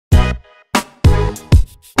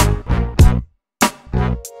Hey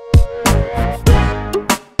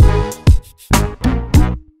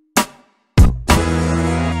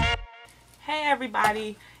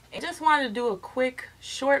everybody, I just wanted to do a quick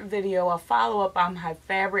short video, a follow-up on my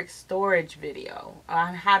fabric storage video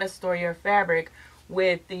on how to store your fabric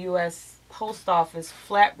with the U.S. Post Office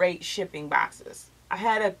flat rate shipping boxes. I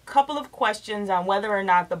had a couple of questions on whether or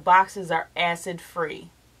not the boxes are acid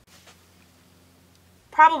free.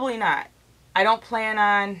 Probably not. I don't plan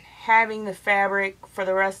on having the fabric for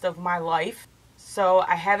the rest of my life, so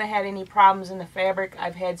I haven't had any problems in the fabric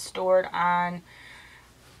I've had stored on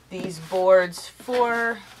these boards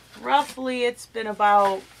for roughly, it's been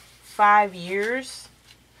about 5 years,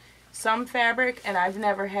 some fabric, and I've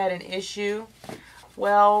never had an issue.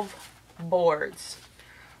 12 boards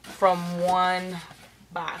from one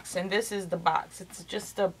box, and this is the box. It's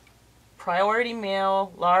just a priority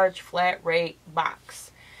mail large flat rate box,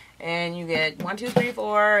 and you get 1, 2, 3,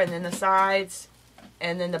 4, and then the sides,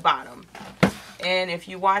 and then the bottom. And if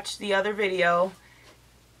you watch the other video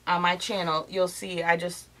on my channel, you'll see I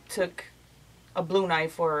just took a blue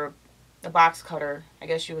knife or a box cutter, I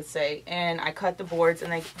guess you would say, and I cut the boards,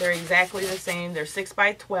 and they're exactly the same. They're 6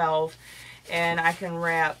 by 12, and I can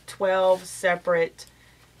wrap 12 separate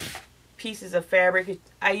pieces of fabric.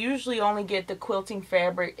 I usually only get the quilting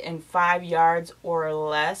fabric in 5 yards or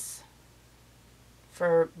less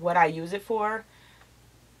for what I use it for.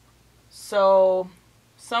 So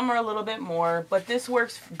some are a little bit more, but this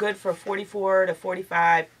works good for 44 to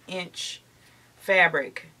 45 inch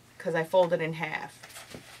fabric because I fold it in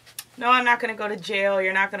half. No, I'm not going to go to jail.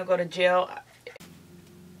 You're not going to go to jail.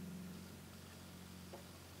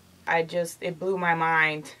 It blew my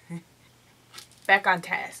mind. Back on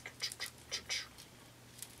task.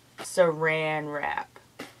 Saran wrap.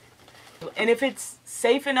 And if it's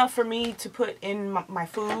safe enough for me to put in my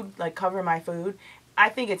food, like cover my food, I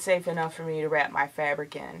think it's safe enough for me to wrap my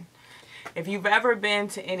fabric in. If you've ever been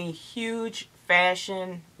to any huge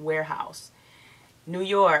fashion warehouse, New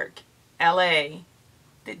York, LA,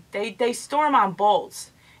 they store them on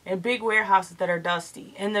bolts in big warehouses that are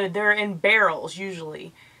dusty, and they're in barrels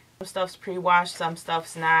usually. Some stuff's pre-washed, some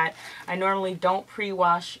stuff's not. I normally don't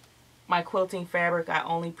pre-wash my quilting fabric. I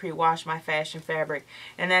only pre-wash my fashion fabric,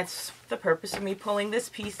 and that's the purpose of me pulling this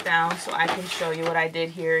piece down so I can show you what I did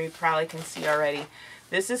here. You probably can see already.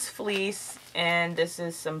 This is fleece, and this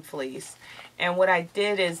is some fleece. And what I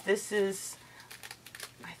did is,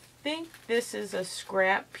 I think this is a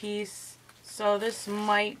scrap piece, so this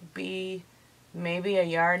might be maybe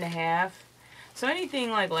 1.5 yards. So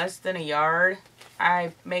anything like less than 1 yard,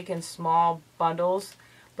 I make in small bundles.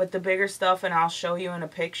 But the bigger stuff, and I'll show you in a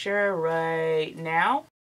picture right now.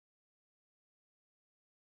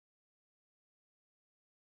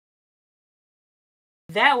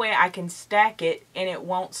 That way I can stack it and it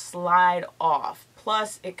won't slide off.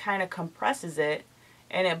 Plus it kind of compresses it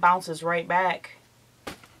and it bounces right back,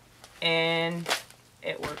 and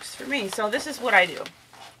it works for me. So this is what I do.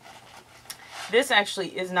 This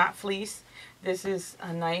actually is not fleece. This is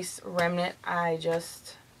a nice remnant I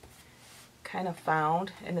just kind of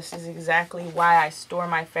found, and this is exactly why I store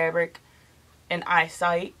my fabric in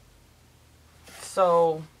eyesight.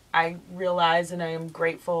 So I realize, and I am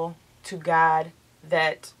grateful to God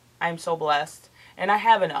that I'm so blessed and I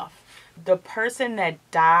have enough. The person that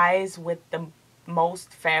dies with the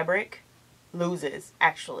most fabric loses,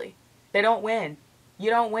 actually. They don't win. You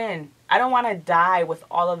don't win. I don't want to die with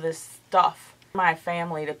all of this stuff for my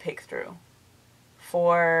family to pick through.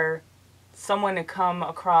 For someone to come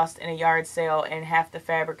across in a yard sale and half the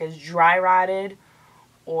fabric is dry rotted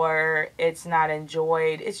or it's not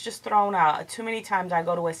enjoyed, it's just thrown out. Too many times I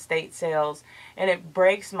go to estate sales and it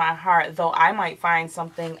breaks my heart. Though I might find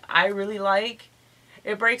something I really like,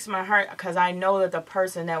 it breaks my heart because I know that the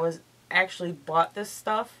person that was actually bought this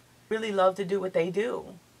stuff really loved to do what they do.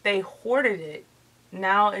 They hoarded it.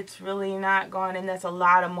 Now it's really not gone, and that's a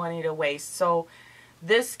lot of money to waste. So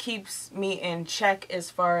this keeps me in check as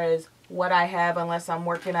far as what I have, unless I'm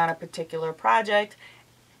working on a particular project.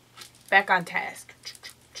 Back on task.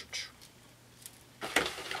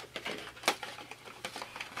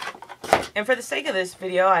 And for the sake of this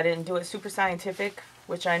video, I didn't do it super scientific,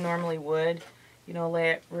 which I normally would. You know, lay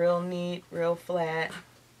it real neat, real flat.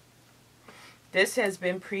 This has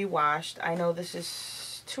been pre-washed. I know this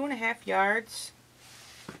is 2.5 yards.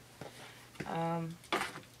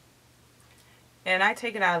 And I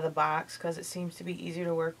take it out of the box because it seems to be easier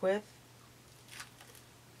to work with.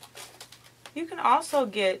 You can also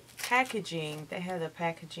get packaging. They have the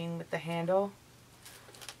packaging with the handle.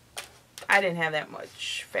 I didn't have that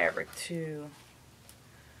much fabric to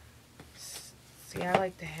see. I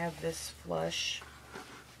like to have this flush.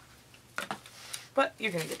 but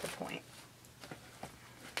you're going to get the point.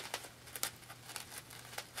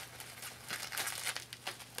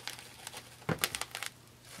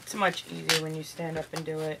 It's much easier when you stand up and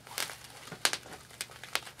do it.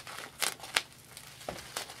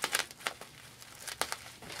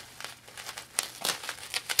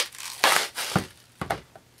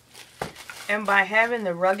 And by having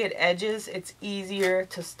the rugged edges, it's easier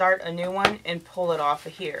to start a new one and pull it off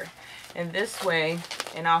of here. And this way,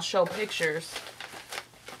 and I'll show pictures.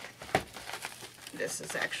 This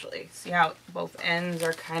is actually, see how both ends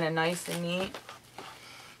are kind of nice and neat?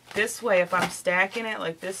 This way, if I'm stacking it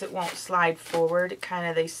like this, it won't slide forward. Kind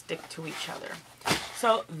of, they stick to each other.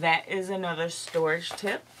 So that is another storage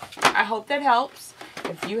tip. I hope that helps.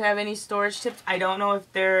 If you have any storage tips, I don't know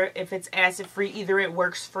if it's acid free. Either it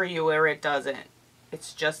works for you or it doesn't.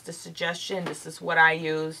 It's just a suggestion. This is what I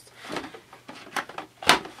used.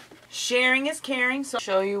 Sharing is caring. So I'll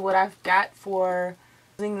show you what I've got for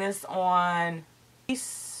using this on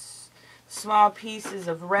these small pieces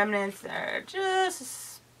of remnants that are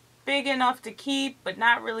just big enough to keep but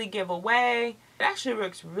not really give away. It actually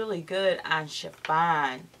works really good on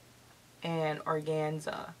chiffon and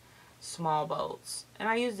organza small bolts, and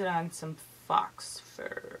I used it on some fox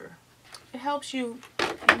fur. It helps you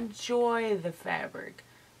enjoy the fabric,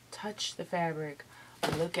 touch the fabric,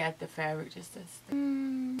 look at the fabric, just as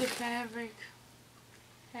the fabric.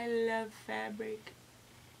 I love fabric.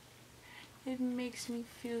 It makes me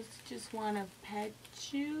feel just want to pet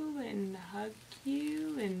you and hug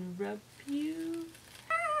you and rub you.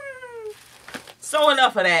 So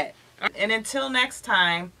enough of that. And until next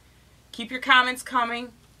time, keep your comments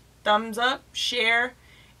coming. Thumbs up, share,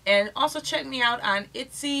 and also check me out on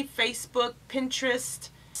Etsy, Facebook, Pinterest,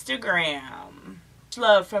 Instagram.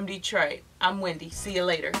 Love from Detroit. I'm Wendy. See you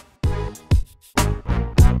later.